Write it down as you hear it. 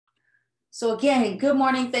So again, good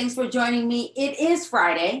morning. Thanks for joining me. It is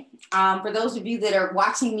Friday. For those of you that are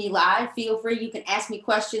watching me live, feel free. You can ask me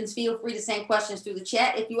questions. Feel free to send questions through the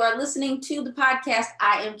chat. If you are listening to the podcast,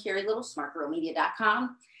 I am Carrie Little,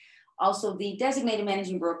 smartgirlmedia.com. Also the designated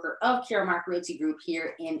managing broker of Caramark Realty Group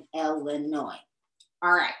here in Illinois.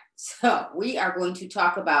 All right. So we are going to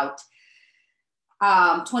talk about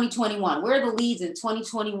 2021. Where are the leads in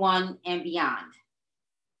 2021 and beyond?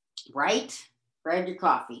 Right? Grab your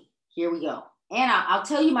coffee. Here we go. And I'll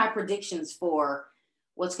tell you my predictions for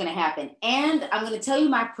what's going to happen. And I'm going to tell you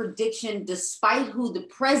my prediction despite who the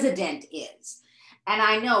president is. And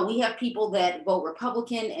I know we have people that vote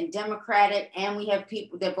Republican and Democratic, and we have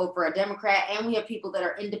people that vote for a Democrat, and we have people that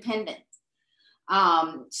are independent.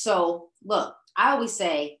 So look, I always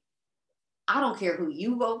say, I don't care who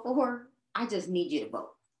you vote for. I just need you to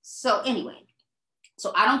vote. So anyway,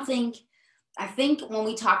 I think when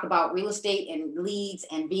we talk about real estate and leads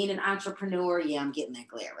and being an entrepreneur, yeah, I'm getting that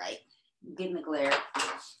glare, right? I'm getting the glare.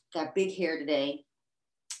 Got big hair today.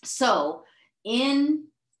 So when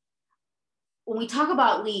we talk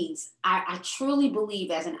about leads, I truly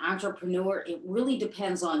believe as an entrepreneur, it really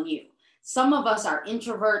depends on you. Some of us are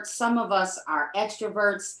introverts. Some of us are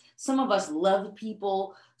extroverts. Some of us love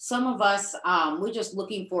people. Some of us, we're just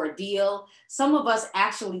looking for a deal. Some of us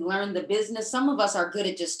actually learn the business. Some of us are good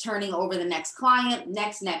at just turning over the next client,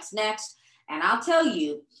 next. And I'll tell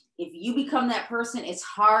you, if you become that person, it's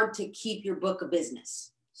hard to keep your book of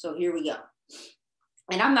business. So here we go.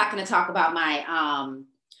 And I'm not going to talk about my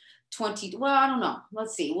I don't know.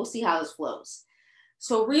 Let's see. We'll see how this flows.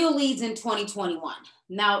 So real leads in 2021.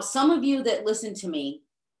 Now, some of you that listen to me,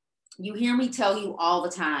 you hear me tell you all the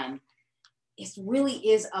time, it really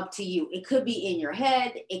is up to you. It could be in your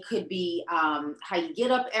head. It could be how you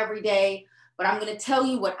get up every day. But I'm going to tell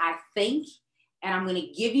you what I think, and I'm going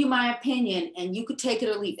to give you my opinion, and you could take it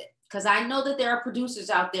or leave it. Because I know that there are producers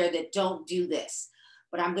out there that don't do this.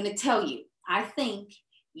 But I'm going to tell you, I think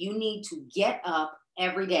you need to get up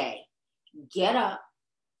every day. Get up.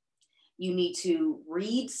 You need to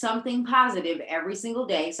read something positive every single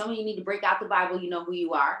day. Some of you need to break out the Bible. You know who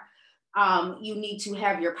you are. You need to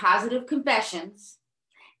have your positive confessions.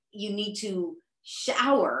 You need to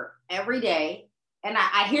shower every day. And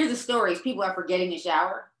I hear the stories. People are forgetting to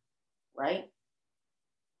shower, right?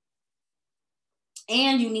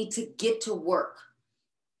 And you need to get to work.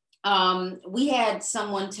 We had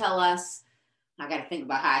someone tell us, I got to think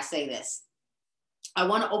about how I say this. I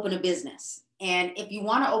want to open a business. And if you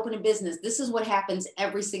want to open a business, this is what happens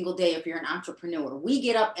every single day if you're an entrepreneur. We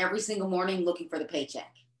get up every single morning looking for the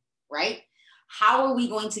paycheck, right? How are we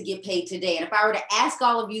going to get paid today? And if I were to ask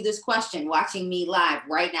all of you this question, watching me live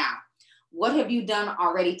right now, what have you done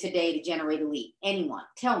already today to generate a lead? Anyone,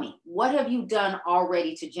 tell me, what have you done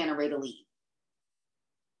already to generate a lead?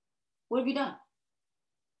 What have you done?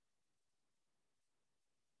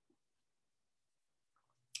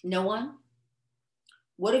 No one?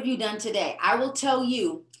 What have you done today? I will tell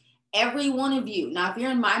you, every one of you. Now, if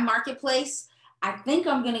you're in my marketplace, I think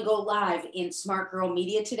I'm going to go live in Smart Girl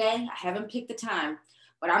Media today. I haven't picked the time,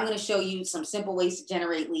 but I'm going to show you some simple ways to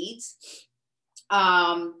generate leads.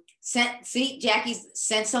 Jackie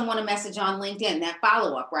sent someone a message on LinkedIn, that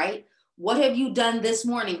follow-up, right? What have you done this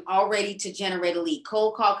morning already to generate a lead?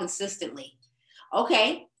 Cold call consistently.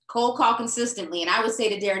 Okay, cold call consistently. And I would say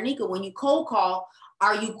to Darenika, when you cold call,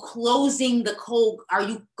 are you closing the cold?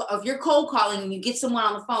 If you're cold calling and you get someone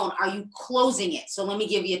on the phone, are you closing it? So let me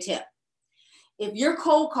give you a tip. If you're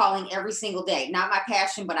cold calling every single day, not my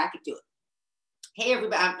passion, but I could do it. Hey,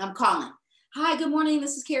 everybody, I'm calling. Hi, good morning.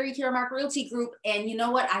 This is Carrie, Caramark Realty Group. And you know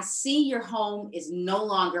what? I see your home is no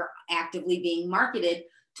longer actively being marketed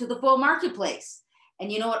to the full marketplace.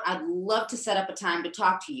 And you know what? I'd love to set up a time to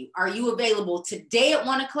talk to you. Are you available today at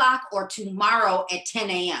 1 o'clock or tomorrow at 10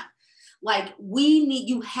 a.m.? Like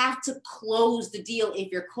you have to close the deal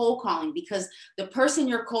if you're cold calling, because the person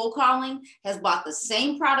you're cold calling has bought the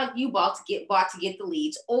same product you bought to get the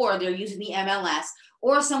leads, or they're using the MLS,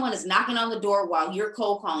 or someone is knocking on the door while you're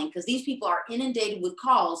cold calling, because these people are inundated with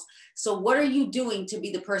calls. So what are you doing to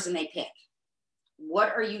be the person they pick?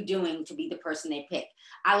 What are you doing to be the person they pick?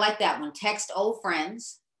 I like that one. Text old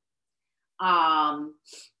friends. I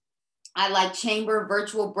like chamber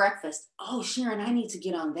virtual breakfast. Oh, Sharon, I need to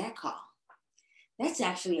get on that call. That's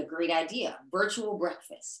actually a great idea. Virtual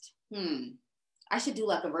breakfast. I should do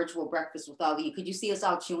like a virtual breakfast with all of you. Could you see us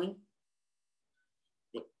all chewing?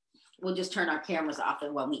 We'll just turn our cameras off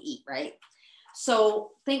when we eat, right?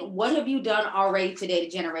 So think, what have you done already today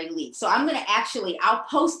to generate leads? So I'm going to I'll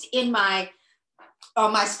post in my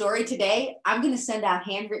story today. I'm going to send out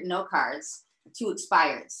handwritten note cards to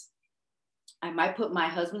expireds. I might put my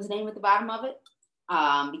husband's name at the bottom of it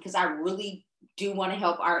because I really do want to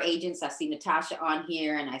help our agents. I see Natasha on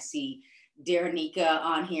here and I see Darenika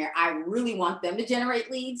on here. I really want them to generate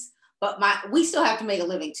leads, but we still have to make a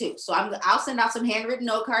living too. So I'll send out some handwritten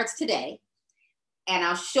note cards today and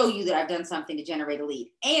I'll show you that I've done something to generate a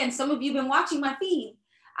lead. And some of you have been watching my feed.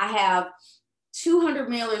 I have 200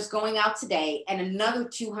 mailers going out today and another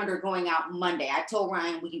 200 going out Monday. I told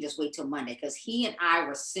Ryan we can just wait till Monday because he and I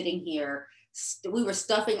were sitting here. We were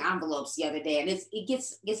stuffing envelopes the other day and it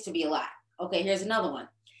gets to be a lot. Okay, here's another one.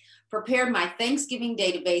 Prepared my Thanksgiving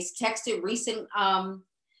database, texted recent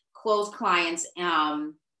closed clients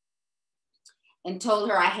and told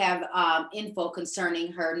her I have info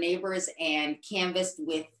concerning her neighbors and canvassed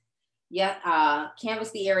the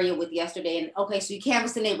area with yesterday. And okay, so you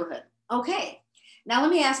canvassed the neighborhood. Okay, now let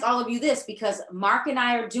me ask all of you this because Mark and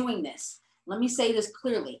I are doing this. Let me say this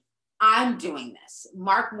clearly. I'm doing this.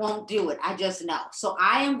 Mark won't do it. I just know. So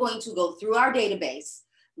I am going to go through our database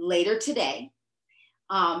later today,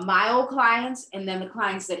 my old clients and then the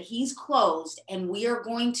clients that he's closed, and we are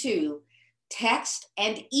going to text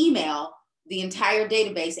and email the entire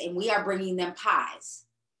database, and we are bringing them pies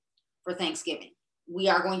for Thanksgiving. We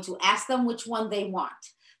are going to ask them which one they want.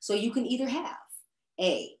 So you can either have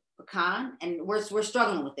a pecan, and we're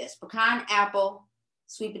struggling with this, pecan, apple,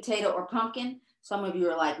 sweet potato, or pumpkin. Some of you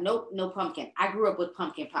are like, nope, no pumpkin. I grew up with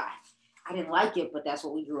pumpkin pie. I didn't like it, but that's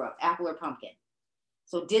what we grew up, apple or pumpkin.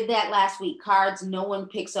 So did that last week. Cards, no one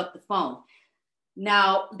picks up the phone.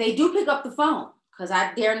 Now, they do pick up the phone because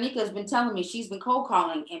Darenika has been telling me she's been cold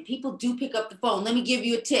calling and people do pick up the phone. Let me give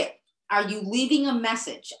you a tip. Are you leaving a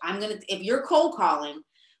message? If you're cold calling,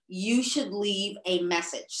 you should leave a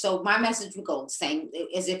message. So my message would go the same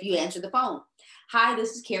as if you answer the phone. Hi,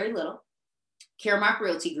 this is Carrie Little, Caremark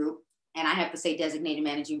Realty Group, and I have to say designated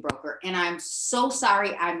managing broker. And I'm so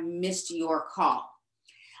sorry I missed your call.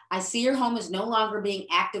 I see your home is no longer being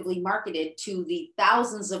actively marketed to the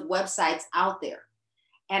thousands of websites out there.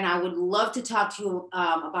 And I would love to talk to you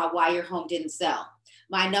about why your home didn't sell.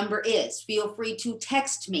 My number is, feel free to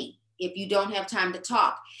text me if you don't have time to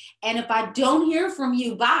talk. And if I don't hear from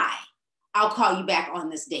you, bye, I'll call you back on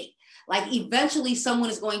this date. Like eventually someone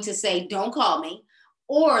is going to say, don't call me,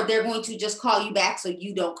 or they're going to just call you back so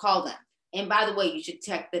you don't call them. And by the way, you should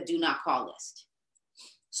check the do not call list.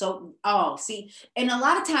 So, and a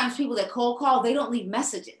lot of times people that cold call, they don't leave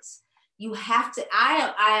messages. You have to,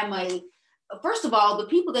 first of all, the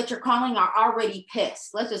people that you're calling are already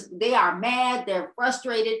pissed. They are mad, they're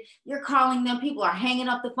frustrated. You're calling them, people are hanging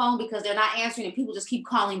up the phone because they're not answering and people just keep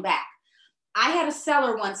calling back. I had a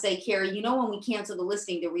seller once say, Carrie, you know, when we canceled the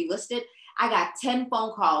listing to relist it, I got 10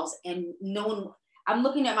 phone calls and no one, I'm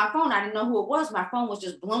looking at my phone, I didn't know who it was. My phone was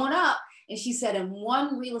just blowing up. And she said, and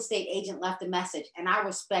one real estate agent left a message. And I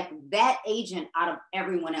respect that agent out of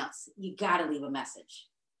everyone else. You got to leave a message.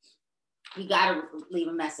 You got to leave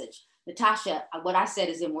a message. Natasha, what I said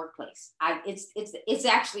is in workplace. It's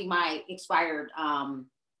actually my expired,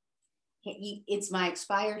 it's my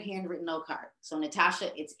expired handwritten note card. So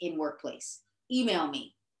Natasha, it's in workplace. Email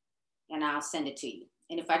me and I'll send it to you.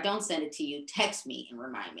 And if I don't send it to you, text me and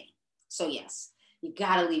remind me. So yes. You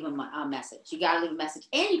got to leave a message. You got to leave a message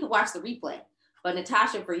and you can watch the replay. But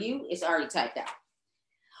Natasha, for you, it's already typed out.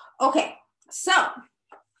 Okay, so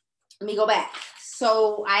let me go back.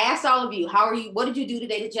 So I asked all of you, what did you do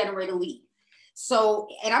today to generate a lead? So,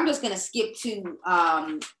 and I'm just going to skip to,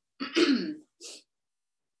 I'm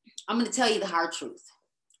going to tell you the hard truth.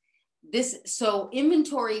 So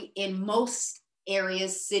inventory in most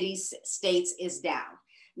areas, cities, states is down.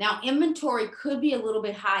 Now, inventory could be a little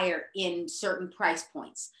bit higher in certain price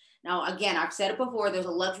points. Now, again, I've said it before, there's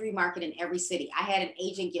a luxury market in every city. I had an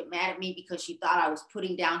agent get mad at me because she thought I was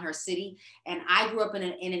putting down her city. And I grew up in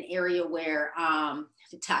an area where,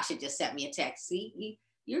 Natasha just sent me a text. See,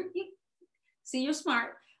 you're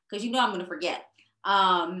smart because you know I'm going to forget.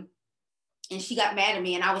 And she got mad at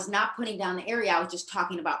me and I was not putting down the area. I was just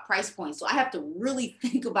talking about price points. So I have to really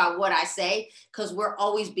think about what I say because we're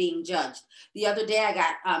always being judged. The other day I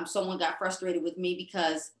got, someone got frustrated with me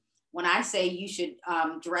because when I say you should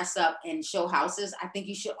dress up and show houses, I think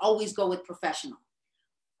you should always go with professional.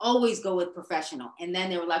 Always go with professional. And then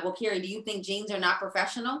they were like, well, Carrie, do you think jeans are not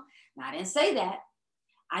professional? And I didn't say that.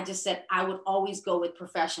 I just said I would always go with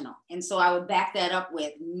professional. And so I would back that up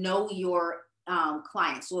with know your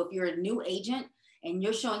clients. So if you're a new agent and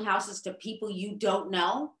you're showing houses to people you don't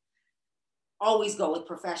know, always go with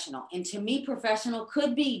professional. And to me, professional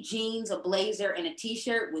could be jeans, a blazer, and a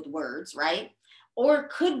t-shirt with words, right? Or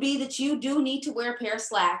it could be that you do need to wear a pair of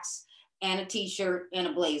slacks and a t-shirt and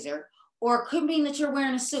a blazer, or it could mean that you're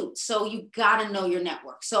wearing a suit. So you got to know your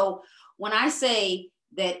network. So when I say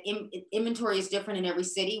that inventory is different in every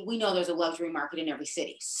city, we know there's a luxury market in every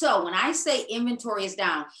city. So when I say inventory is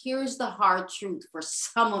down, here's the hard truth for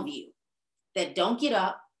some of you that don't get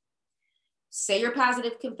up, say your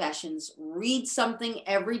positive confessions, read something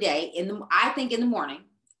every day I think in the morning.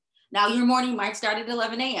 Now your morning might start at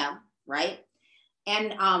 11 a.m., right?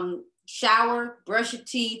 And shower, brush your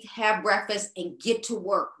teeth, have breakfast, and get to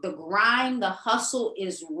work. The grind, the hustle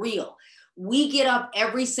is real. We get up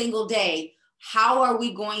every single day. How are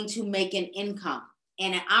we going to make an income?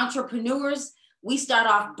 And entrepreneurs, we start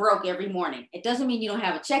off broke every morning. It doesn't mean you don't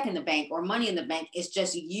have a check in the bank or money in the bank. It's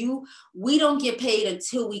just we don't get paid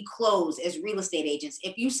until we close as real estate agents.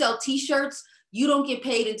 If you sell t-shirts, you don't get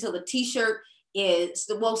paid until the t-shirt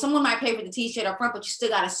someone might pay for the t-shirt up front, but you still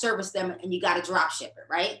got to service them and you got to drop ship it,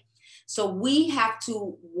 right? So we have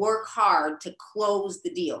to work hard to close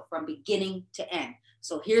the deal from beginning to end.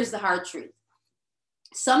 So here's the hard truth.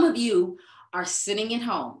 Some of you are sitting at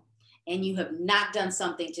home and you have not done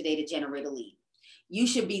something today to generate a lead. You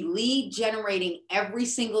should be lead generating every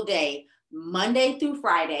single day, Monday through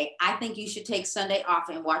Friday. I think you should take Sunday off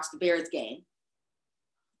and watch the Bears game.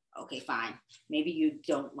 Okay, fine. Maybe you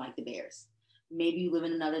don't like the Bears. Maybe you live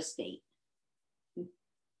in another state.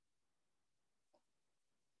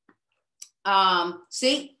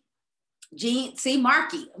 See,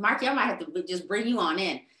 Marky, I might have to just bring you on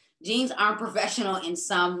in. Jeans aren't professional in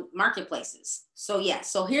some marketplaces. So yeah,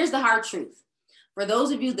 so here's the hard truth. For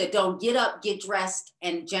those of you that don't get up, get dressed,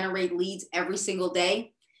 and generate leads every single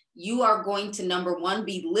day, you are going to, number one,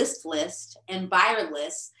 be listless and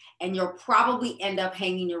buyerless, and you'll probably end up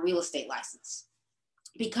hanging your real estate license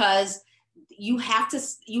because you have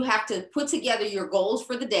to put together your goals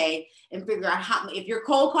for the day and figure out if you're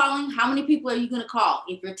cold calling, how many people are you going to call?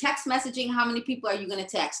 If you're text messaging, how many people are you going to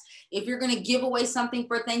text? If you're going to give away something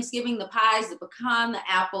for Thanksgiving, the pies, the pecan, the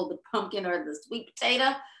apple, the pumpkin, or the sweet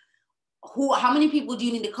potato, how many people do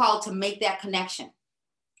you need to call to make that connection?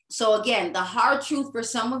 So again, the hard truth for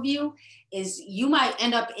some of you is you might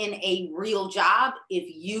end up in a real job if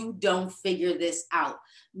you don't figure this out.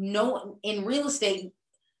 No, in real estate,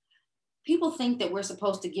 people think that we're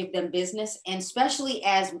supposed to give them business, and especially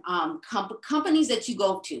as companies that you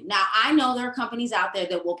go to. Now, I know there are companies out there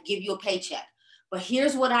that will give you a paycheck, but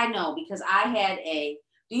here's what I know, because I had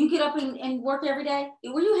do you get up and work every day?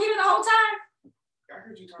 Were you here the whole time? I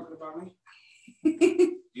heard you talking about me.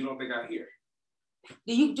 You don't think I hear?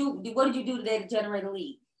 What did you do today to generate a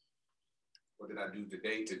lead? What did I do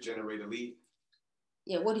today to generate a lead?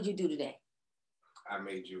 Yeah, what did you do today? I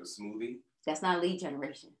made you a smoothie. That's not lead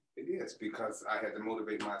generation. It is, because I had to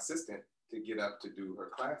motivate my assistant to get up to do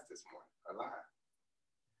her class this morning, live.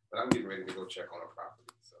 But I'm getting ready to go check on her property.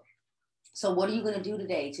 So what are you going to do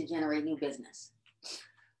today to generate new business?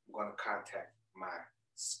 I'm going to contact my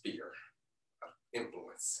sphere of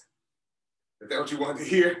influence. Is that what you want to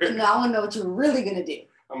hear? No, I want to know what you're really going to do.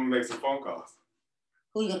 I'm going to make some phone calls.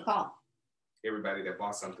 Who are you going to call? Everybody that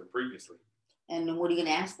bought something previously. And then what are you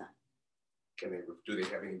going to ask them? Do they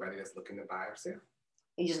have anybody that's looking to buy or sell?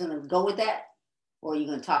 Are you just going to go with that? Or are you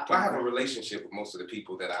going to talk to them? I have a relationship with most of the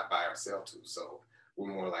people that I buy or sell to. So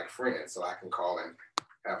we're more like friends. So I can call and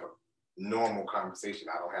have a normal conversation.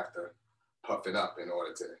 I don't have to puff it up in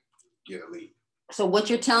order to get a lead. So what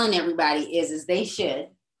you're telling everybody is they should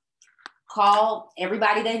call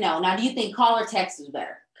everybody they know. Now, do you think call or text is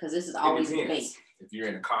better? Because this is always a debate. If you're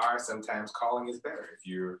in a car, sometimes calling is better.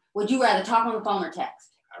 Would you rather talk on the phone or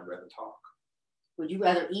text? I'd rather talk. Would you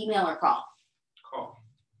rather email or call? Call.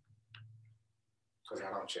 Because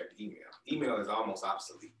I don't check email. Email is almost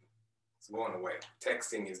obsolete. It's going away.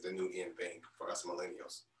 Texting is the new in thing for us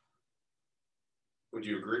millennials. Would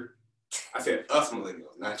you agree? I said us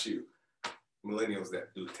millennials, not you. Millennials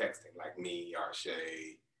that do texting, like me,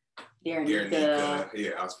 Arshay, Darenika.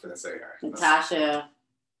 Yeah, I was going to say her. Natasha.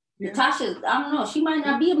 Yeah. Natasha, I don't know. She might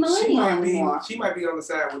not be a millennial anymore. She might be on the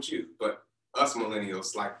side with you, but us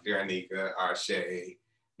millennials like Darenika, Arshay,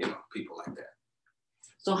 people like that.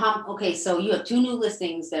 So so you have 2 new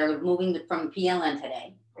listings that are moving from PLN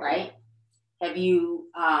today, right? Have you,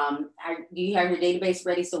 do you have your database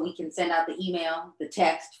ready so we can send out the email, the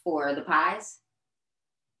text for the pies?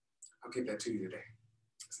 I'll get that to you today.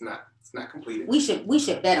 It's not completed. We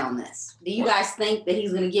should bet on this. Do you guys think that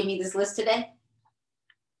he's going to give me this list today?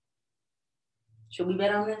 Should we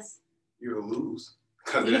bet on this? You'll lose.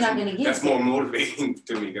 You're not going to get That's more motivating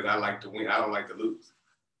to me because I like to win. I don't like to lose.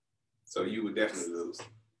 So you would definitely lose.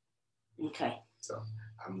 Okay. So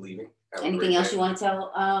I'm leaving. Anything else you want to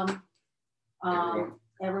tell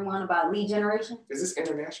everyone about lead generation? Is this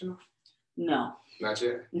international? No. Not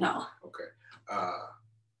yet? No. Okay.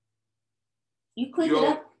 You cleaned it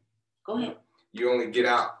up? Go ahead. You only get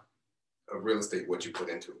out of real estate what you put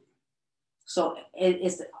into it. So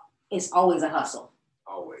it's always a hustle.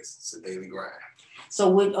 Always. It's a daily grind.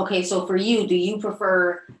 So so for you, do you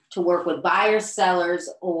prefer to work with buyers, sellers,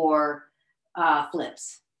 or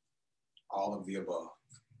flips? All of the above.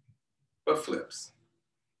 But flips.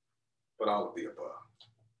 But all of the above.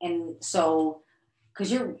 And so,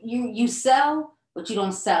 because you sell, but you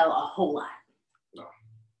don't sell a whole lot. No.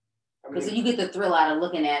 Because you get the thrill out of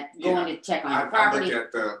looking at going to check on your property. I look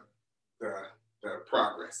at the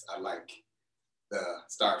progress. I like the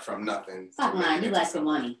start from nothing. Stop lying. You like the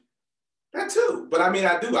money. That too. But I mean,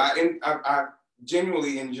 I do. I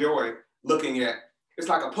genuinely enjoy looking at. It's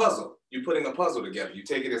like a puzzle. You're putting a puzzle together. You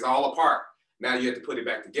take it as all apart. Now you have to put it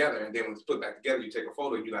back together, and then when it's put back together, you take a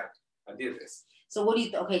photo. And you're like, I did this. So what do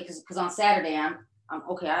you? Okay, because on Saturday I'm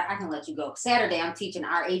okay. I can let you go. Saturday I'm teaching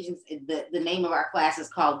our agents. The name of our class is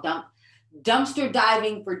called Dumpster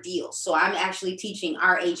Diving for Deals. So I'm actually teaching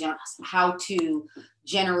our agents how to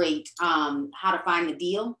generate, how to find the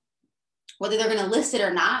deal, whether they're going to list it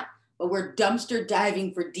or not. But we're dumpster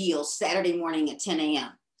diving for deals Saturday morning at 10 a.m.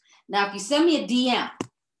 Now, if you send me a DM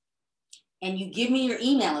and you give me your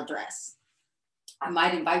email address, I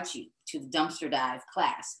might invite you to the dumpster dive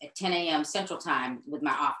class at 10 a.m. Central Time with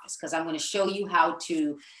my office, because I'm going to show you I'm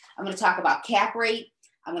going to talk about cap rate.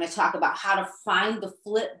 I'm going to talk about how to find the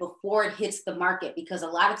flip before it hits the market, because a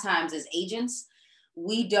lot of times as agents,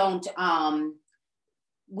 we don't,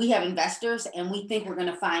 we have investors and we think we're going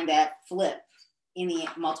to find that flip in the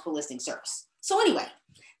multiple listing service. So anyway,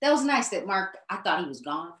 that was nice that Mark, I thought he was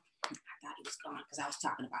gone. Because I was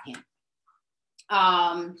talking about him.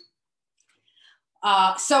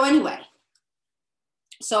 So anyway,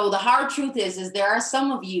 so the hard truth is there are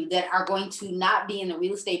some of you that are going to not be in the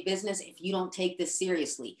real estate business if you don't take this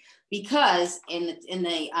seriously, because in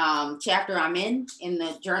the chapter I'm in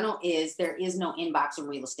the journal there is no inbox of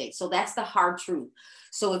real estate. So that's the hard truth.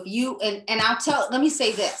 So if you, and let me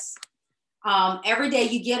say this, every day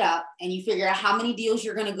you get up and you figure out how many deals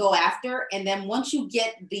you're going to go after. And then once you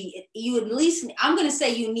get I'm going to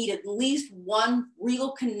say you need at least one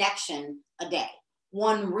real connection a day.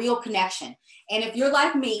 One real connection. And if you're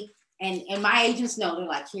like me, and my agents know, they're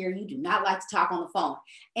like, here, you do not like to talk on the phone.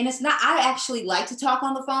 And it's not, I actually like to talk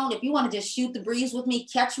on the phone. If you want to just shoot the breeze with me,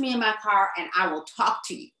 catch me in my car and I will talk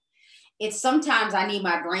to you. It's sometimes I need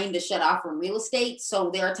my brain to shut off from real estate. So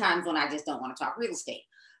there are times when I just don't want to talk real estate.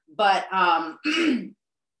 But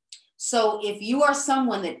so if you are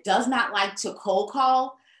someone that does not like to cold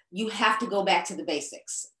call, you have to go back to the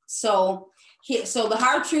basics. So the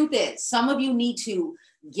hard truth is some of you need to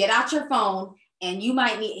get out your phone, and you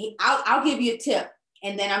might need, I'll give you a tip,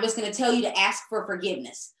 and then I'm just going to tell you to ask for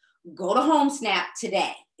forgiveness. Go to HomeSnap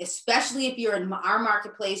today, especially if you're in our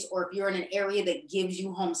marketplace or if you're in an area that gives you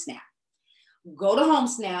HomeSnap. Go to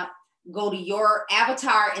HomeSnap, go to your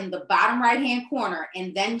avatar in the bottom right-hand corner,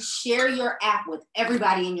 and then share your app with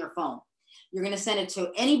everybody in your phone. You're going to send it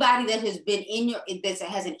to anybody that has been that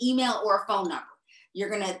has an email or a phone number. You're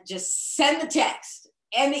going to just send the text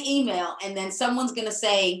and the email, and then someone's going to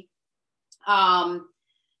say,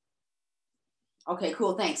 okay,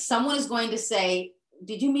 cool, thanks. Someone is going to say,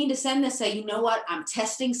 did you mean to send this? Say, you know what? I'm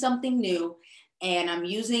testing something new and I'm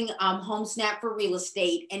using HomeSnap for real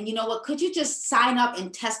estate. And you know what? Could you just sign up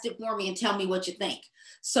and test it for me and tell me what you think?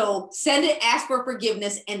 So send it, ask for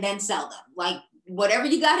forgiveness, and then sell them. Like whatever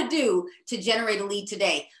you got to do to generate a lead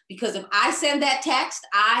today. Because if I send that text,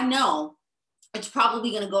 I know it's probably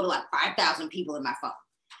going to go to like 5,000 people in my phone.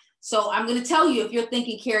 So I'm going to tell you, if you're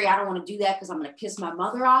thinking, Carrie, I don't want to do that because I'm going to piss my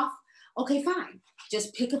mother off. Okay, fine.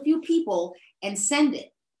 Just pick a few people and send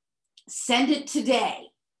it. Send it today.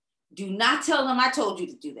 Do not tell them I told you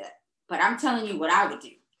to do that, but I'm telling you what I would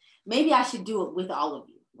do. Maybe I should do it with all of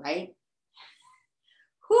you, right?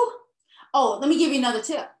 Whew. Oh, let me give you another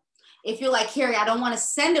tip. If you're like, Carrie, I don't want to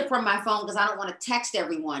send it from my phone because I don't want to text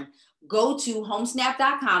everyone, go to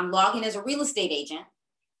homesnap.com, log in as a real estate agent.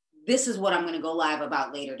 This is what I'm going to go live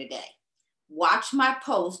about later today. Watch my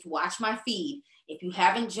post, watch my feed. If you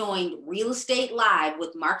haven't joined Real Estate Live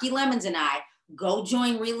with Marky Lemons and I, go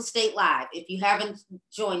join Real Estate Live. If you haven't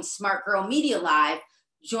joined Smart Girl Media Live,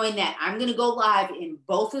 join that. I'm going to go live in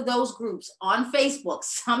both of those groups on Facebook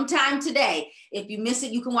sometime today. If you miss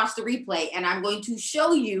it, you can watch the replay, and I'm going to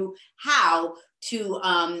show you how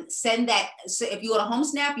to send that. So if you go to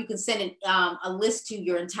HomeSnap, you can send a list to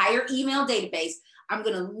your entire email database. I'm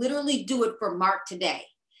going to literally do it for Mark today.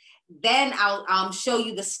 Then I'll show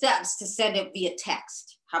you the steps to send it via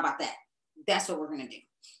text. How about that? That's what we're going to do.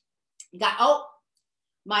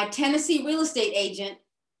 My Tennessee real estate agent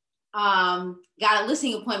got a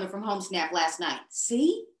listing appointment from HomeSnap last night.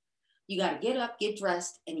 See, You got to get up, get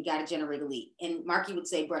dressed, and you got to generate a lead. And Marky would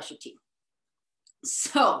say, brush your teeth.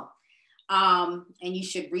 So, and you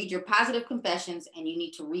should read your positive confessions, and you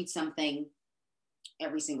need to read something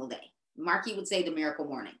every single day. Marky would say the miracle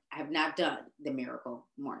morning. I have not done the miracle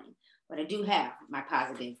morning, but I do have my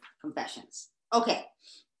positive confessions. Okay,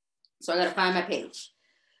 so I got to find my page.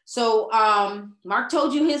 So Mark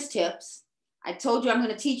told you his tips. I told you I'm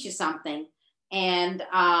going to teach you something. And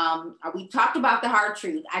we talked about the hard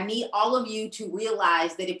truth. I need all of you to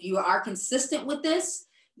realize that if you are consistent with this,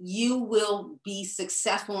 you will be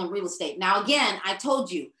successful in real estate. Now, again, I told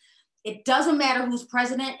you, it doesn't matter who's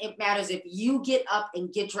president. It matters if you get up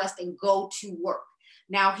and get dressed and go to work.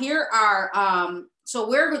 Now, here are, so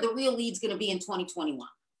where are the real leads going to be in 2021?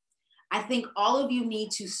 I think all of you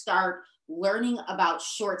need to start learning about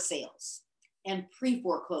short sales and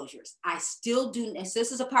pre-foreclosures. I still do, and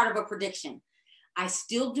this is a part of a prediction. I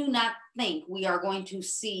still do not think we are going to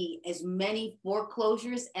see as many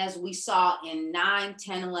foreclosures as we saw in 9,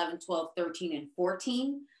 10, 11, 12, 13, and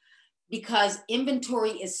 14, because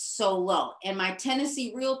inventory is so low. And my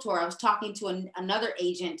Tennessee realtor, I was talking to another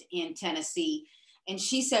agent in Tennessee, and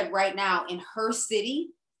she said right now in her city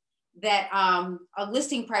that a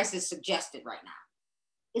listing price is suggested right now.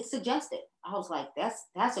 It's suggested. I was like,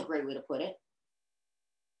 that's a great way to put it.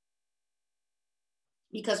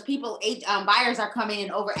 Because buyers are coming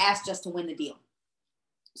in over ask just to win the deal.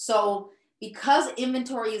 So because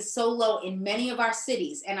inventory is so low in many of our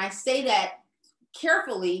cities, and I say that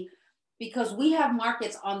carefully because we have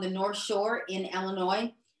markets on the North Shore in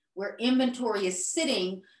Illinois where inventory is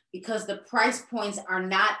sitting because the price points are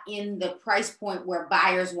not in the price point where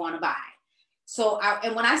buyers want to buy. So,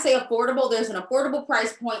 and when I say affordable, there's an affordable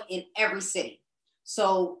price point in every city.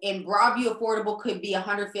 So in Broadview, affordable could be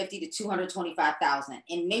 $150,000 to $225,000.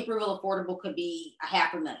 In Naperville, affordable could be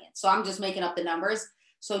 $500,000. So I'm just making up the numbers.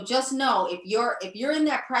 So just know if you're in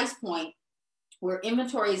that price point where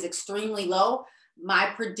inventory is extremely low,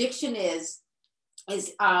 my prediction is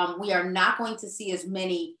we are not going to see as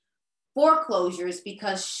many foreclosures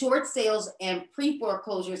because short sales and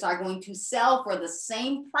pre-foreclosures are going to sell for the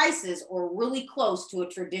same prices or really close to a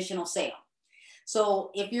traditional sale.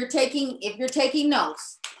 So if you're taking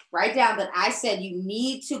notes, write down that I said you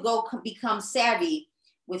need to go become savvy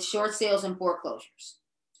with short sales and foreclosures.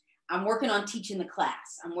 I'm working on teaching the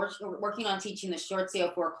class. I'm working on teaching the short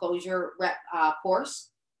sale foreclosure course.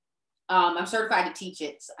 I'm certified to teach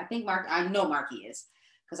it. I know Marky is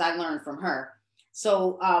because I learned from her.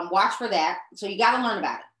 So watch for that. So you got to learn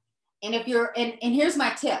about it. And if you're, and here's my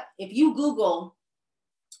tip. If you Google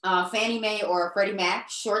Fannie Mae or Freddie Mac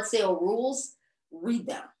short sale rules, read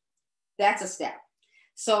them. That's a step.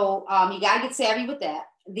 So you got to get savvy with that.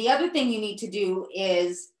 The other thing you need to do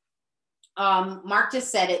is, Mark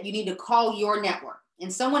just said it, you need to call your network.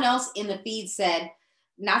 And someone else in the feed said,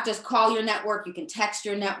 not just call your network, you can text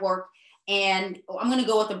your network. And I'm going to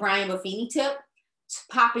go with the Brian Buffini tip,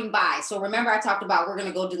 popping by. So remember I talked about we're going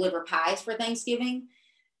to go deliver pies for Thanksgiving.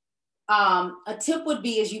 A tip would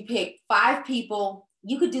be is you pick 5 people.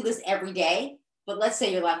 You could do this every day, but let's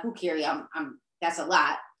say you're like, who Carrie, that's a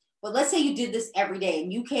lot. But let's say you did this every day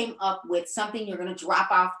and you came up with something you're going to drop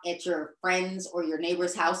off at your friends or your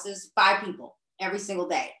neighbors' houses, 5 people every single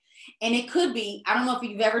day. And it could be, I don't know if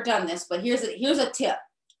you've ever done this, but here's a tip.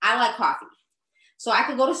 I like coffee. So I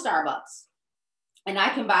could go to Starbucks and I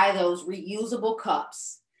can buy those reusable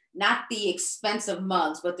cups, not the expensive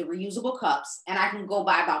mugs, but the reusable cups. And I can go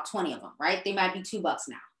buy about 20 of them, right? They might be $2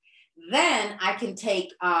 now. Then I can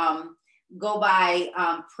go buy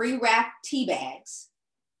pre-wrapped tea bags,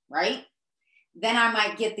 right? Then I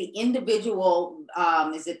might get the individual,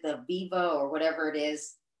 is it the Viva or whatever it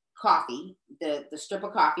is, coffee, the strip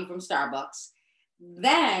of coffee from Starbucks.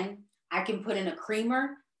 Then I can put in a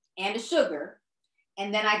creamer and a sugar,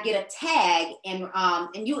 and then I get a tag. And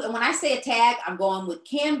when I say a tag, I'm going with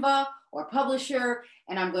Canva or Publisher,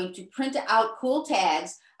 and I'm going to print out cool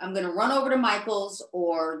tags. I'm going to run over to Michael's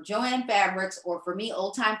or Joann Fabrics, or for me,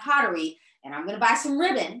 Old Time Pottery, and I'm going to buy some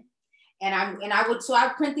ribbon. So I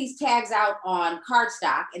would print these tags out on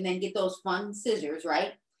cardstock and then get those fun scissors,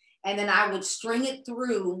 right? And then I would string it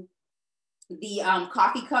through the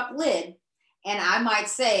coffee cup lid. And I might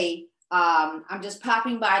say, I'm just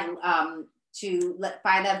popping by to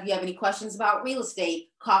find out if you have any questions about real estate.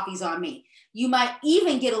 Coffee's on me. You might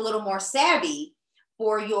even get a little more savvy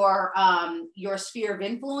for your sphere of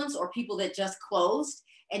influence or people that just closed.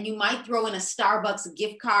 And you might throw in a Starbucks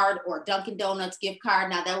gift card or Dunkin' Donuts gift card.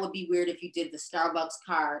 Now that would be weird if you did the Starbucks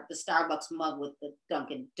card, the Starbucks mug with the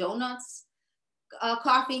Dunkin' Donuts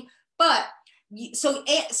coffee. But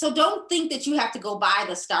So don't think that you have to go buy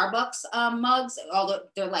the Starbucks mugs, although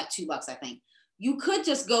they're like $2, I think. You could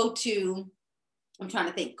just go to, I'm trying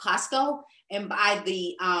to think, Costco and buy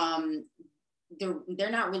the, they're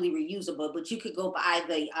not really reusable, but you could go buy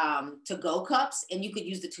the to-go cups, and you could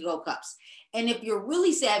use the to-go cups. And if you're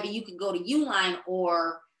really savvy, you could go to Uline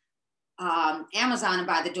or Amazon and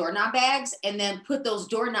buy the doorknob bags, and then put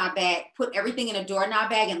everything in a doorknob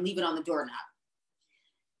bag and leave it on the doorknob.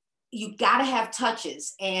 You got to have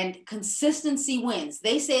touches, and consistency wins.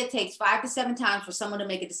 They say it takes 5 to 7 times for someone to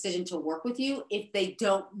make a decision to work with you if they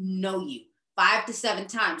don't know you. 5 to 7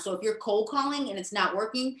 times. So if you're cold calling and it's not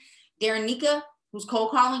working, Darenika, who's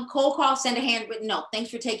cold calling, cold call, send a handwritten note. Thanks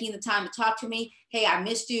for taking the time to talk to me. Hey, I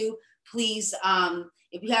missed you. Please,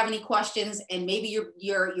 if you have any questions, and maybe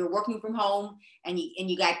you're working from home and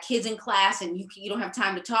you got kids in class and you don't have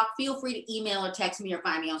time to talk, feel free to email or text me or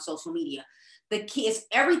find me on social media. The key is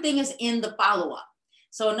everything is in the follow-up.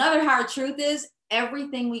 So another hard truth is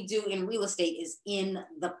everything we do in real estate is in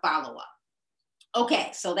the follow-up.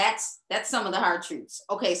 Okay, so that's some of the hard truths.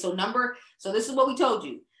 Okay, so this is what we told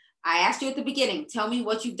you. I asked you at the beginning, tell me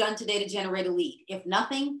what you've done today to generate a lead. If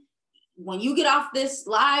nothing, when you get off this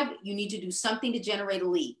live, you need to do something to generate a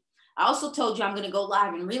lead. I also told you I'm going to go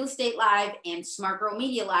live in Real Estate Live and Smart Girl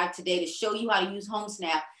Media Live today to show you how to use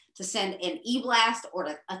HomeSnap to send an e-blast or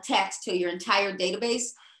a text to your entire database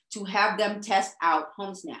to have them test out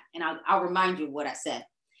HomeSnap. And I'll remind you of what I said.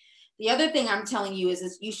 The other thing I'm telling you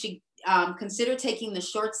is you should consider taking the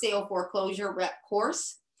short sale foreclosure rep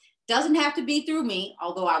course. Doesn't have to be through me,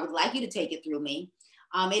 although I would like you to take it through me.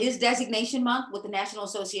 It is designation month with the National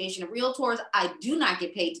Association of Realtors. I do not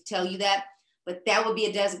get paid to tell you that, but that would be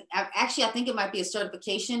actually, I think it might be a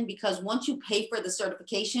certification, because once you pay for the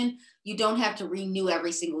certification, you don't have to renew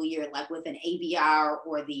every single year, like with an ABR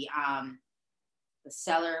or the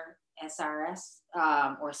seller SRS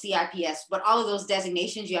or CIPS, but all of those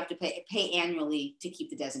designations, you have to pay annually to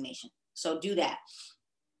keep the designation. So do that.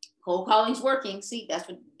 Cold calling's working. See, that's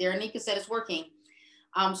what Darenika said, it's working.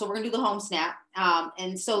 So we're gonna do the HomeSnap.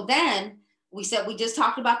 And so then we just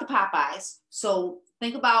talked about the Popeyes. So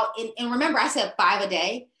think about, and remember I said 5 a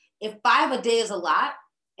day. If 5 a day is a lot,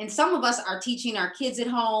 and some of us are teaching our kids at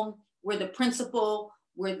home, we're the principal,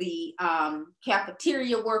 we're the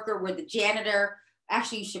cafeteria worker, we're the janitor.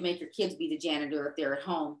 Actually, you should make your kids be the janitor if they're at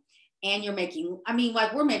home. And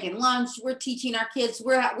we're making lunch, we're teaching our kids,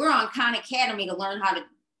 we're on Khan Academy to learn how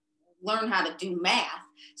to do math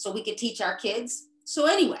so we could teach our kids. So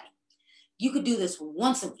anyway, you could do this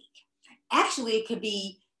once a week. Actually, it could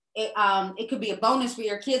be a bonus for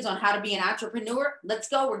your kids on how to be an entrepreneur. Let's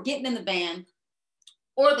go. We're getting in the van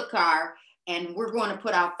or the car, and we're going to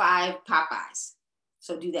put out 5 Popeyes.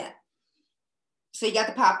 So do that. So you got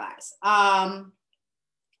the Popeyes.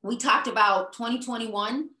 We talked about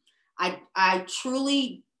 2021. I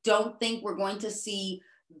truly don't think we're going to see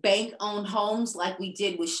bank-owned homes like we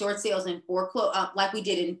did with short sales and foreclosure, like we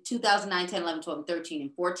did in 2009, 10, 11, 12, and 13,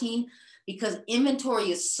 and 14, because inventory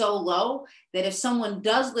is so low that if someone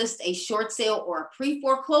does list a short sale or a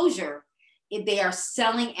pre-foreclosure, they are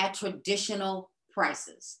selling at traditional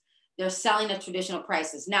prices. They're selling at traditional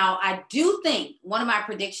prices. Now, I do think one of my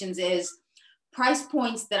predictions is price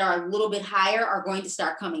points that are a little bit higher are going to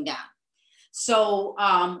start coming down. So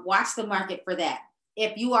watch the market for that.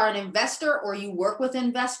 If you are an investor or you work with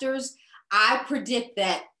investors, I predict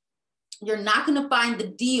that you're not going to find the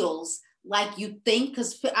deals like you think,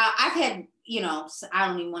 because I've had, I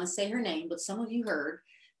don't even want to say her name, but some of you heard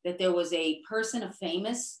that there was a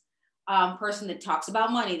famous person that talks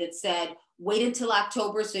about money that said, wait until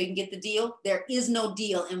October so you can get the deal. There is no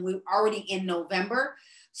deal, and we're already in November.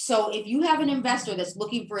 So if you have an investor that's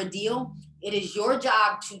looking for a deal, it is your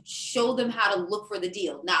job to show them how to look for the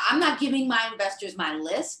deal. Now, I'm not giving my investors my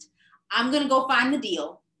list. I'm going to go find the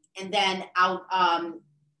deal, and then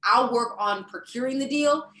I'll work on procuring the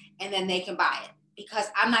deal, and then they can buy it, because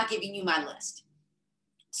I'm not giving you my list.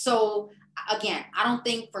 So again, I don't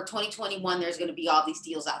think for 2021 there's going to be all these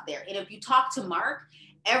deals out there. And if you talk to Mark,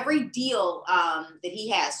 every deal that he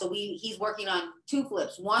has, so he's working on 2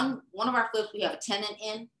 flips. One of our flips, we have a tenant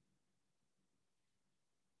in.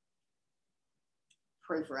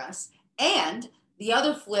 Pray for us. And the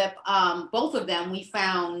other flip, both of them we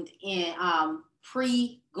found in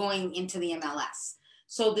going into the MLS.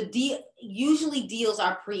 So usually deals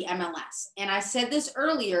are pre-MLS. And I said this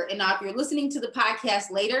earlier, and now if you're listening to the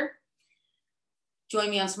podcast later, join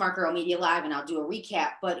me on Smart Girl Media Live and I'll do a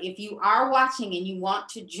recap. But if you are watching and you want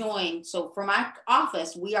to join, so for my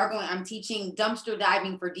office, I'm teaching dumpster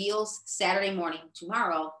diving for deals Saturday morning,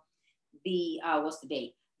 tomorrow, what's the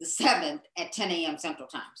date? the 7th at 10 a.m. Central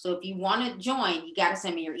Time. So if you want to join, you got to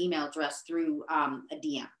send me your email address through a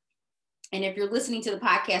DM. And if you're listening to the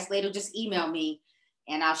podcast later, just email me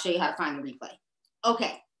and I'll show you how to find the replay.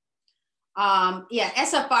 Okay. Yeah,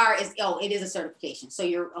 SFR is, it is a certification. So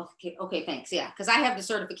you're, okay, thanks. Yeah, because I have the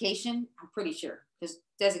certification, I'm pretty sure. There's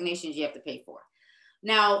designations you have to pay for.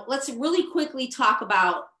 Now, let's really quickly talk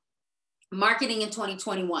about marketing in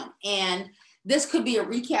 2021. And this could be a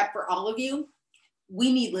recap for all of you.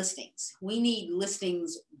 We need listings. We need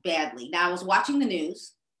listings badly. Now, I was watching the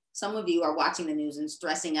news. Some of you are watching the news and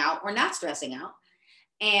stressing out or not stressing out.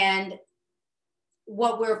 And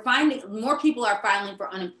what we're finding, more people are filing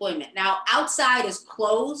for unemployment. Now, outside is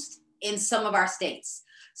closed in some of our states.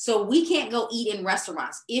 So we can't go eat in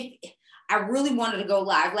restaurants. If I really wanted to go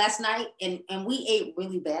live last night and we ate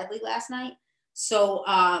really badly last night. So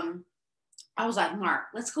I was like, Mark,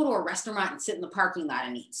 let's go to a restaurant and sit in the parking lot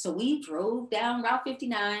and eat. So we drove down Route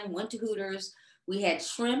 59, went to Hooters. We had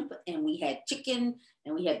shrimp and we had chicken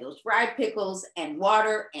and we had those fried pickles and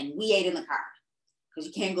water and we ate in the car because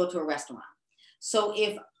you can't go to a restaurant. So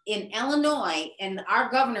if in Illinois and our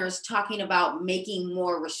governor is talking about making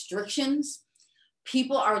more restrictions,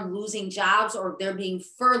 people are losing jobs or they're being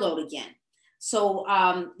furloughed again. So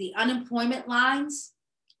the unemployment lines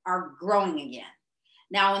are growing again.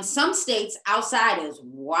 Now, in some states, outside is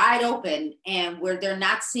wide open and where they're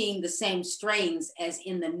not seeing the same strains as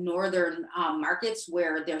in the northern markets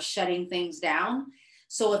where they're shutting things down.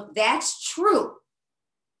 So if that's true,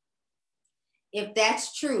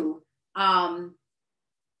 what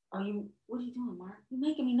are you doing, Mark? You're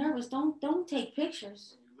making me nervous. Don't take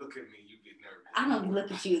pictures. You look at me, you get nervous. I don't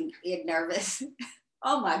look at you and get nervous.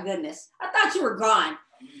 Oh my goodness. I thought you were gone.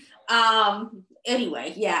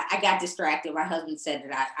 Anyway, yeah, I got distracted. My husband said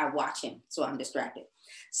that I watch him, so I'm distracted.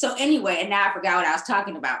 So anyway, and now I forgot what I was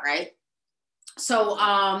talking about, right? So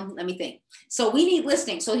let me think. So we need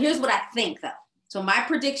listings. So here's what I think though. So my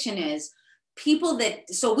prediction is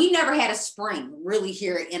so we never had a spring really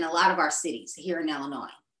here in a lot of our cities here in Illinois.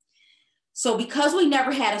 So because we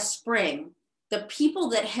never had a spring, the people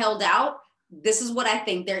that held out, this is what I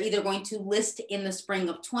think, they're either going to list in the spring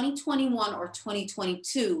of 2021 or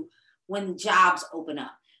 2022 when jobs open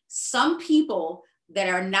up. Some people that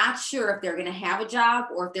are not sure if they're going to have a job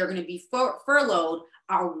or if they're going to be furloughed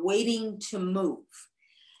are waiting to move.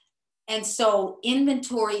 And so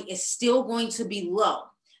inventory is still going to be low.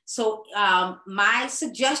 So my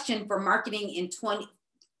suggestion for marketing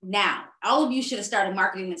now, all of you should have started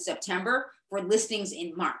marketing in September for listings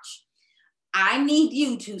in March. I need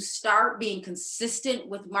you to start being consistent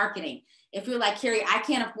with marketing. If you're like, Carrie, I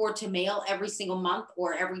can't afford to mail every single month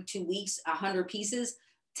or every 2 weeks, 100 pieces,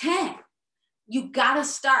 10. You gotta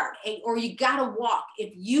start, or you gotta walk.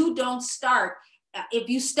 If you don't start, if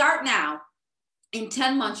you start now, in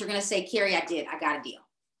 10 months, you're gonna say, Carrie, I got a deal.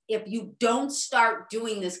 If you don't start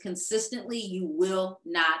doing this consistently, you will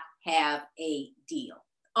not have a deal.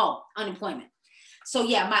 Oh, unemployment. So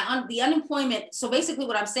yeah, the unemployment. So basically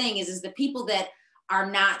what I'm saying is the people that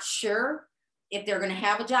are not sure if they're going to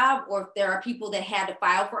have a job, or if there are people that had to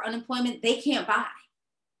file for unemployment, they can't buy.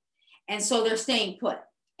 And so they're staying put.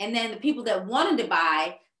 And then the people that wanted to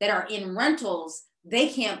buy that are in rentals, they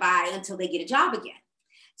can't buy until they get a job again.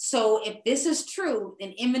 So if this is true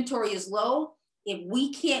and inventory is low, if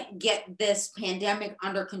we can't get this pandemic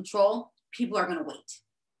under control, people are going to wait.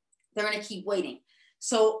 They're going to keep waiting.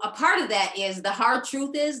 So a part of that is the hard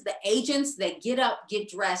truth is the agents that get up, get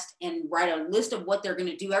dressed, and write a list of what they're going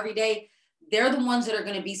to do every day, they're the ones that are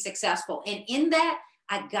going to be successful. And in that,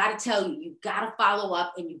 I got to tell you, you've got to follow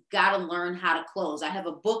up and you've got to learn how to close. I have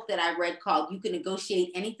a book that I read called You Can Negotiate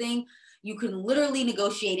Anything. You can literally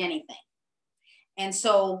negotiate anything. And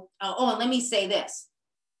so, and let me say this.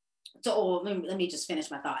 So let me just finish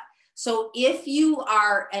my thought. So if you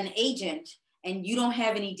are an agent and you don't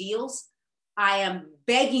have any deals, I am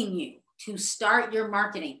begging you to start your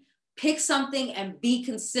marketing. Pick something and be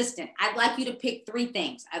consistent. I'd like you to pick 3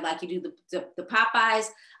 things. I'd like you to do the Popeyes.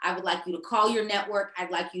 I would like you to call your network.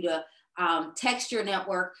 I'd like you to text your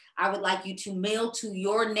network. I would like you to mail to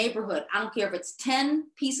your neighborhood. I don't care if it's 10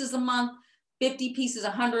 pieces a month, 50 pieces,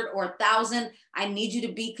 100 or 1,000. I need you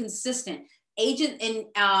to be consistent. Agent, and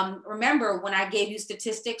remember when I gave you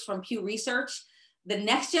statistics from Pew Research, the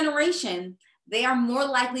next generation, they are more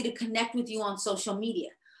likely to connect with you on social media.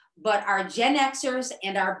 But our Gen Xers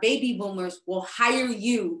and our baby boomers will hire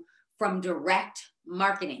you from direct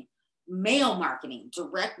marketing, mail marketing,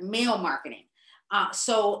 direct mail marketing.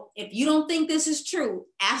 So if you don't think this is true,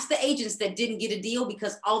 ask the agents that didn't get a deal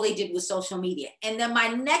because all they did was social media. And then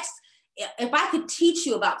if I could teach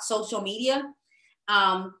you about social media,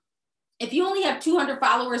 If you only have 200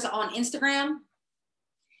 followers on Instagram,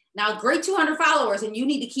 now great 200 followers, and you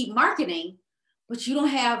need to keep marketing, but you don't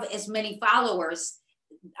have as many followers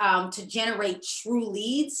to generate true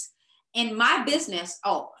leads. And my business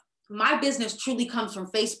truly comes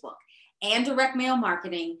from Facebook and direct mail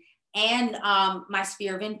marketing and my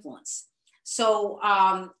sphere of influence. So,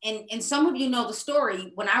 and some of you know the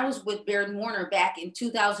story. When I was with Baird Warner back in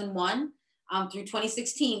 2001 through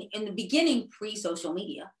 2016, in the beginning, pre-social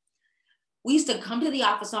media, we used to come to the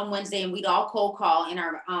office on Wednesday and we'd all cold call, and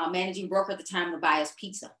our managing broker at the time would buy us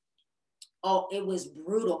pizza. Oh, it was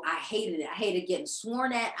brutal. I hated it. I hated getting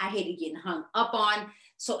sworn at. I hated getting hung up on.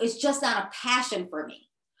 So it's just not a passion for me,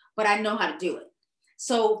 but I know how to do it.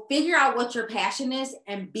 So figure out what your passion is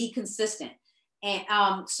and be consistent.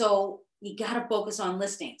 And so you got to focus on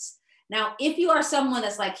listings. Now, if you are someone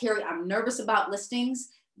that's like, Carrie, I'm nervous about listings,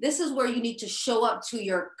 this is where you need to show up to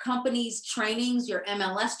your company's trainings, your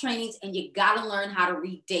MLS trainings, and you got to learn how to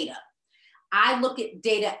read data. I look at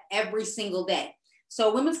data every single day.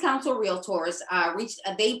 So Women's Council Realtors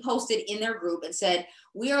they posted in their group and said,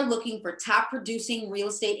 we are looking for top producing real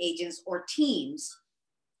estate agents or teams,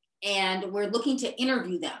 and we're looking to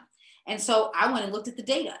interview them. And so I went and looked at the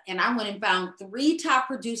data, and I went and found 3 top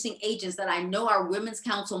producing agents that I know are Women's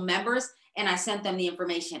Council members, and I sent them the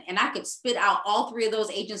information. And I could spit out all 3 of those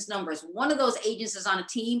agents' numbers. One of those agents is on a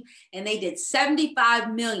team, and they did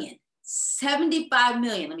 75 million. 75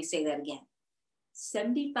 million. Let me say that again.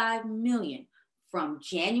 75 million from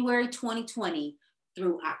January 2020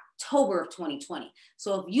 through October of 2020.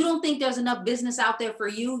 So if you don't think there's enough business out there for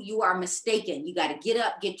you, you are mistaken. You got to get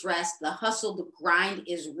up, get dressed. The hustle, the grind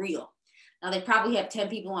is real. Now they probably have 10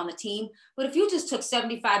 people on the team, but if you just took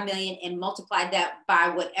 75 million and multiplied that by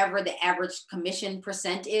whatever the average commission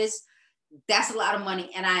percent is, that's a lot of money.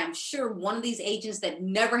 And I am sure one of these agents that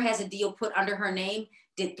never has a deal put under her name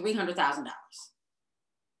did $300,000.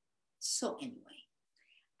 So anyway,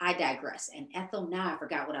 I digress. And Ethel, now I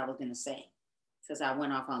forgot what I was going to say because I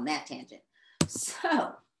went off on that tangent.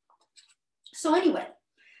 So anyway,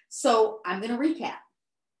 so I'm going to recap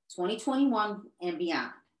 2021 and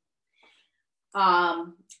beyond. I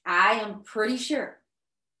am pretty sure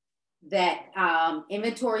that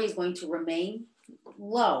inventory is going to remain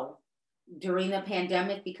low during the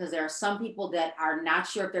pandemic because there are some people that are not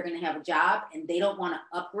sure if they're going to have a job and they don't want to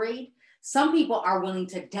upgrade. Some people are willing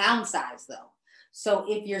to downsize though. So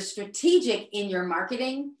if you're strategic in your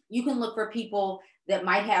marketing, you can look for people that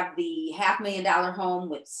might have the $500,000 home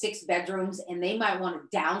with 6 bedrooms, and they might want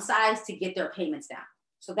to downsize to get their payments down.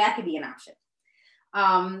 So that could be an option.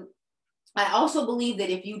 I also believe that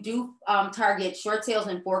if you do target short sales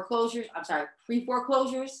and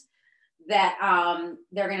pre-foreclosures, that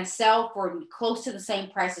they're going to sell for close to the same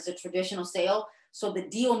price as a traditional sale. So the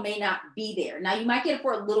deal may not be there. Now you might get it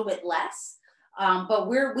for a little bit less, but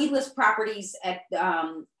we list properties at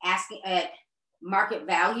market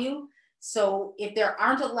value. So if there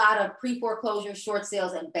aren't a lot of pre-foreclosure, short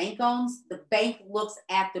sales, and bank owns, the bank looks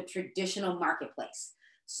at the traditional marketplace.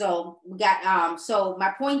 So we got. So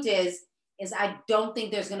my point is I don't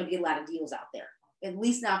think there's going to be a lot of deals out there, at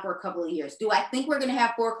least not for a couple of years. Do I think we're going to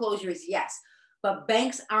have foreclosures? Yes, but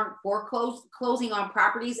banks aren't foreclosing on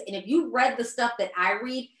properties. And if you read the stuff that I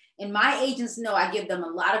read, and my agents know I give them a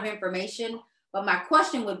lot of information. But my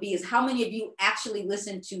question would be is how many of you actually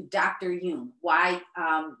listen to Dr. Yun,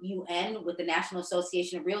 Y-U-N, with the National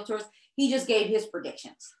Association of Realtors? He just gave his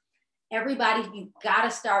predictions. Everybody, you got to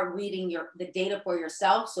start reading the data for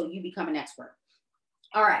yourself so you become an expert.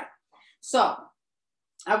 All right. So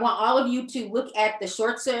I want all of you to look at the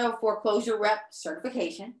short sale foreclosure rep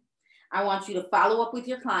certification. I want you to follow up with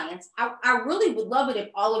your clients. I really would love it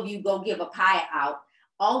if all of you go give a pie out.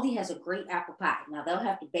 Aldi has a great apple pie. Now they'll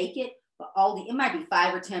have to bake it. But Aldi, it might be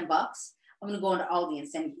 $5 or $10. I'm going to go into Aldi and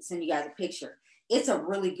send you guys a picture. It's a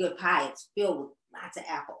really good pie. It's filled with lots of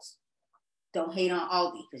apples. Don't hate on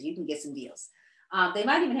Aldi because you can get some deals. They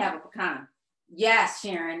might even have a pecan. Yes,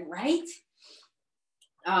 Sharon, right?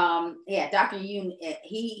 Yeah, Dr. Yoon,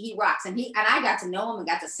 he rocks. And I got to know him and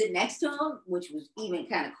got to sit next to him, which was even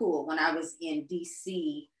kind of cool when I was in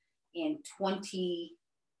DC in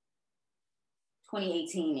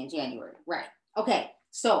 2018 in January. Right. Okay.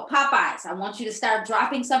 So Popeyes, I want you to start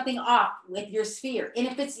dropping something off with your sphere.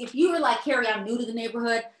 And if you were like, Carrie, I'm new to the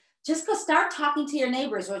neighborhood, just go start talking to your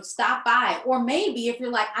neighbors or stop by. Or maybe if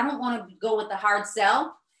you're like, I don't want to go with the hard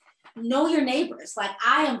sell, know your neighbors. Like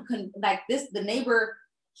the neighbor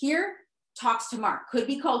here talks to Mark. Could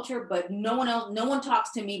be culture, but no one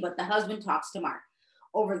talks to me, but the husband talks to Mark.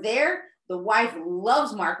 Over there, the wife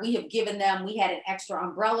loves Mark. We had an extra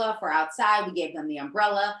umbrella for outside. We gave them the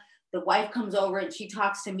umbrella. The wife comes over and she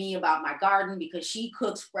talks to me about my garden because she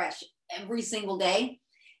cooks fresh every single day.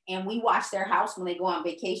 And we watch their house when they go on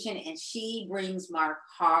vacation, and she brings Mark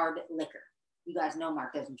hard liquor. You guys know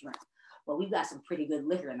Mark doesn't drink, but we've got some pretty good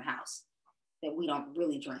liquor in the house that we don't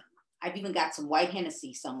really drink. I've even got some white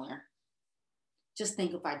Hennessy somewhere. Just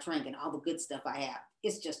think if I drank and all the good stuff I have,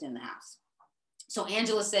 it's just in the house. So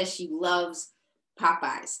Angela says she loves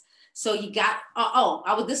Popeyes. So you got,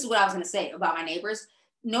 this is what I was going to say about my neighbors.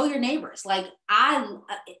 Know your neighbors. Like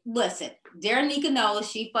listen, Darenika knows,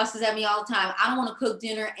 she fusses at me all the time. I don't want to cook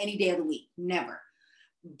dinner any day of the week, never.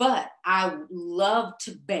 But I love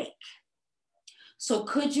to bake. So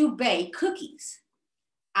could you bake cookies?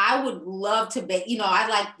 I would love to bake. I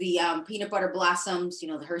like the peanut butter blossoms,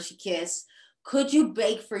 the Hershey Kiss. Could you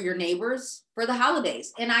bake for your neighbors for the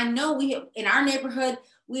holidays? And I know in our neighborhood,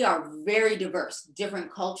 we are very diverse,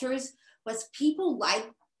 different cultures, but people like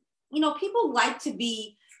to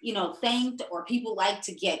be, thanked, or people like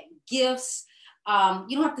to get gifts.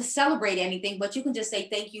 You don't have to celebrate anything, but you can just say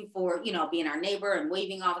thank you for, being our neighbor and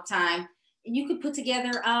waving all the time. And you could put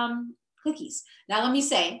together cookies. Now, let me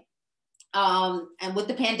say, and with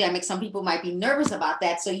the pandemic, some people might be nervous about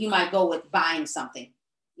that. So you might go with buying something,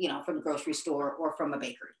 from the grocery store or from a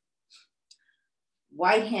bakery.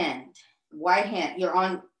 White hen, you're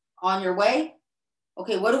on your way.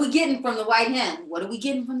 Okay, what are we getting from the white hen?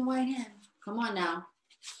 Come on now,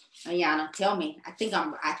 Ayana, tell me. I think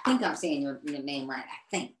I'm saying your name right. I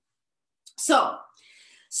think. So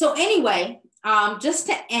anyway, just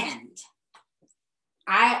to end,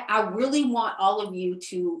 I really want all of you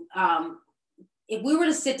to, if we were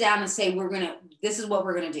to sit down and say this is what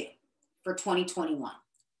we're gonna do for 2021.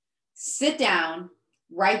 Sit down,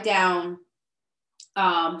 write down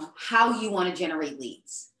how you want to generate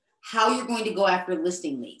leads, how you're going to go after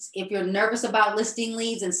listing leads. If you're nervous about listing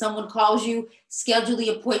leads and someone calls you, schedule the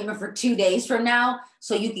appointment for 2 days from now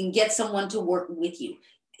so you can get someone to work with you.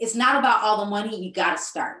 It's not about all the money, you got to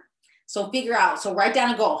start. So write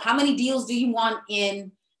down a goal. How many deals do you want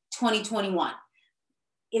in 2021?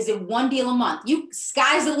 Is it 1 deal a month?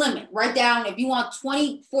 Sky's the limit. Write down, if you want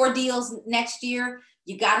 24 deals next year,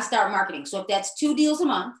 you got to start marketing. So if that's 2 deals a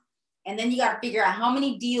month, and then you got to figure out how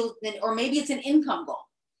many deals, or maybe it's an income goal.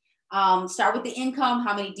 Start with the income.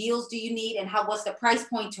 How many deals do you need, and what's the price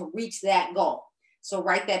point to reach that goal? So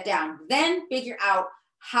write that down. Then figure out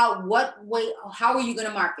how are you going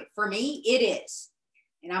to market? For me, it is,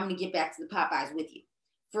 and I'm going to get back to the Popeyes with you.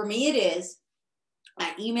 For me, it is,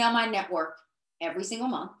 I email my network every single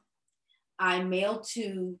month. I mail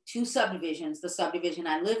to 2 subdivisions, the subdivision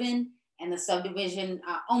I live in and the subdivision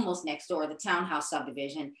almost next door, the townhouse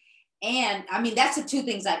subdivision. And I mean, that's the 2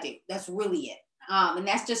 things I do. That's really it. And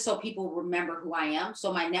that's just so people remember who I am.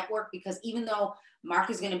 So my network, because even though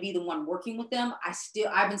Mark is going to be the one working with them,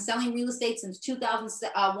 I've been selling real estate since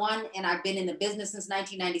 2001, and I've been in the business since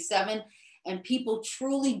 1997. And people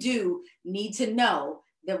truly do need to know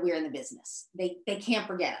that we're in the business. They can't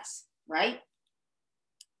forget us, right?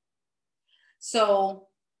 So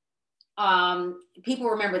people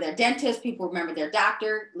remember their dentist, people remember their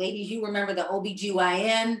doctor. Ladies, you remember the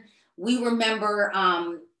OBGYN. We remember,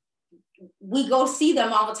 we go see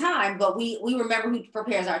them all the time, but we remember who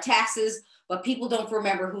prepares our taxes, but people don't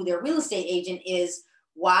remember who their real estate agent is.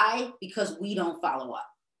 Why? Because we don't follow up.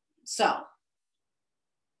 So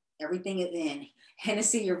everything is in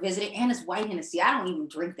Hennessy you're visiting, and it's white Hennessy. I don't even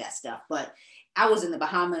drink that stuff, but I was in the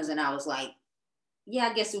Bahamas and I was like, yeah,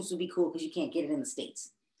 I guess this would be cool because you can't get it in the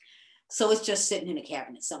States. So it's just sitting in a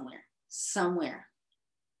cabinet somewhere.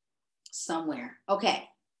 Okay.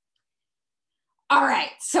 All right.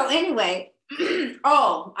 So anyway,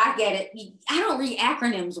 I get it. I don't read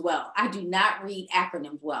acronyms well. I do not read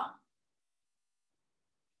acronyms well.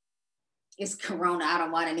 It's Corona. I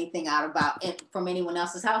don't want anything out about it from anyone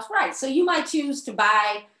else's house. Right. So you might choose to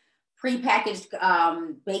buy prepackaged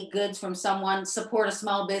baked goods from someone, support a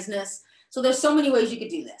small business. So there's so many ways you could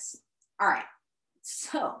do this. All right.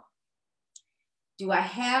 So do I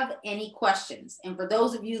have any questions? And for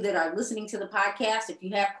those of you that are listening to the podcast, if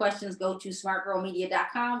you have questions, go to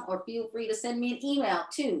smartgirlmedia.com or feel free to send me an email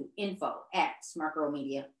to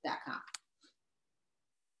info@smartgirlmedia.com.